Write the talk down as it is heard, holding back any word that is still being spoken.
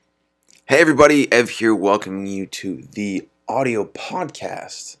Hey everybody, Ev here welcoming you to the audio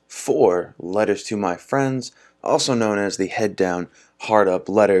podcast for Letters to My Friends, also known as the Head Down, Heart Up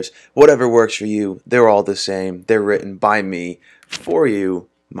letters. Whatever works for you, they're all the same. They're written by me, for you,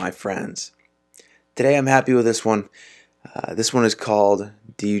 my friends. Today I'm happy with this one. This one is called,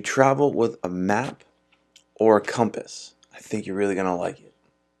 Do You Travel with a Map or a Compass? I think you're really going to like it.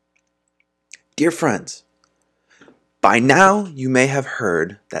 Dear friends, by now, you may have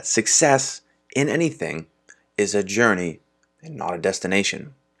heard that success in anything is a journey and not a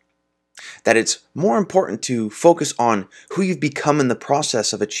destination. That it's more important to focus on who you've become in the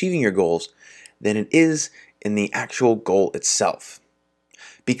process of achieving your goals than it is in the actual goal itself.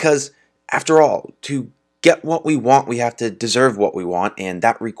 Because, after all, to get what we want, we have to deserve what we want, and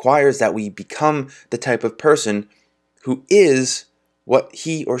that requires that we become the type of person who is what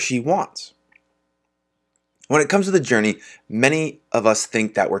he or she wants. When it comes to the journey, many of us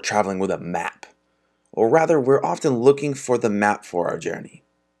think that we're traveling with a map, or rather, we're often looking for the map for our journey.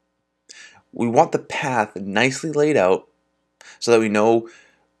 We want the path nicely laid out so that we know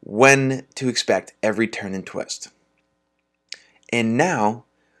when to expect every turn and twist. And now,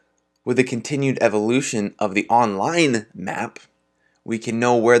 with the continued evolution of the online map, we can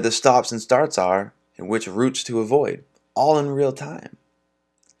know where the stops and starts are and which routes to avoid, all in real time.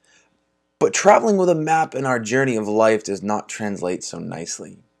 But traveling with a map in our journey of life does not translate so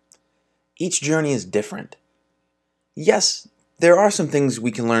nicely. Each journey is different. Yes, there are some things we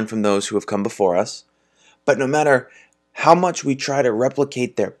can learn from those who have come before us, but no matter how much we try to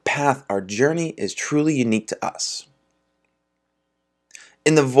replicate their path, our journey is truly unique to us.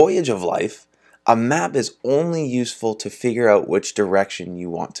 In the voyage of life, a map is only useful to figure out which direction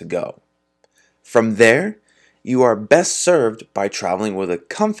you want to go. From there, you are best served by traveling with a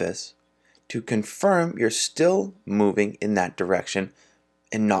compass to confirm you're still moving in that direction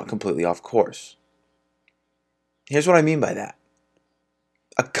and not completely off course. Here's what I mean by that.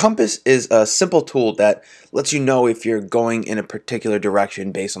 A compass is a simple tool that lets you know if you're going in a particular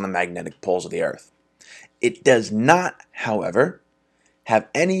direction based on the magnetic poles of the Earth. It does not, however, have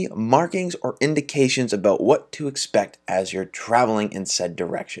any markings or indications about what to expect as you're traveling in said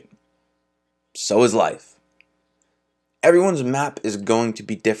direction. So is life. Everyone's map is going to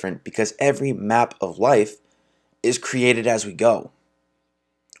be different because every map of life is created as we go.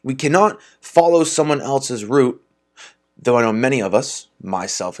 We cannot follow someone else's route, though I know many of us,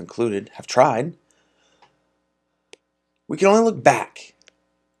 myself included, have tried. We can only look back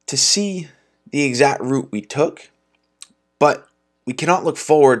to see the exact route we took, but we cannot look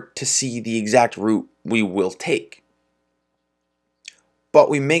forward to see the exact route we will take. But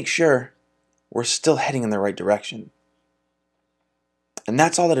we make sure we're still heading in the right direction. And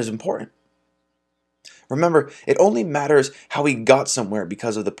that's all that is important. Remember, it only matters how we got somewhere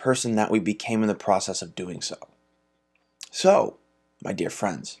because of the person that we became in the process of doing so. So, my dear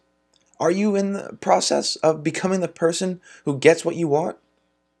friends, are you in the process of becoming the person who gets what you want?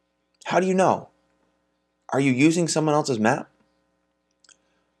 How do you know? Are you using someone else's map?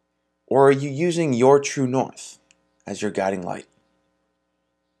 Or are you using your true north as your guiding light?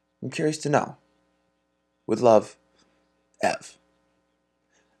 I'm curious to know. With love, Ev.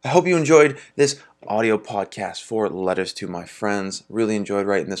 I hope you enjoyed this audio podcast for Letters to My Friends. Really enjoyed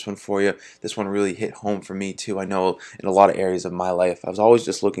writing this one for you. This one really hit home for me too. I know in a lot of areas of my life, I was always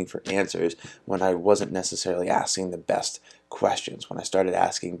just looking for answers when I wasn't necessarily asking the best questions. When I started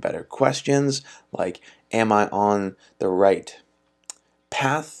asking better questions, like, am I on the right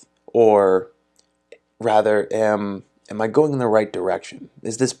path? Or rather, am I going in the right direction?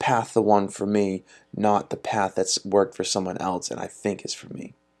 Is this path the one for me, not the path that's worked for someone else and I think is for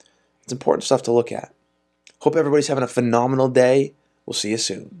me? It's important stuff to look at. Hope everybody's having a phenomenal day. We'll see you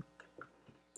soon.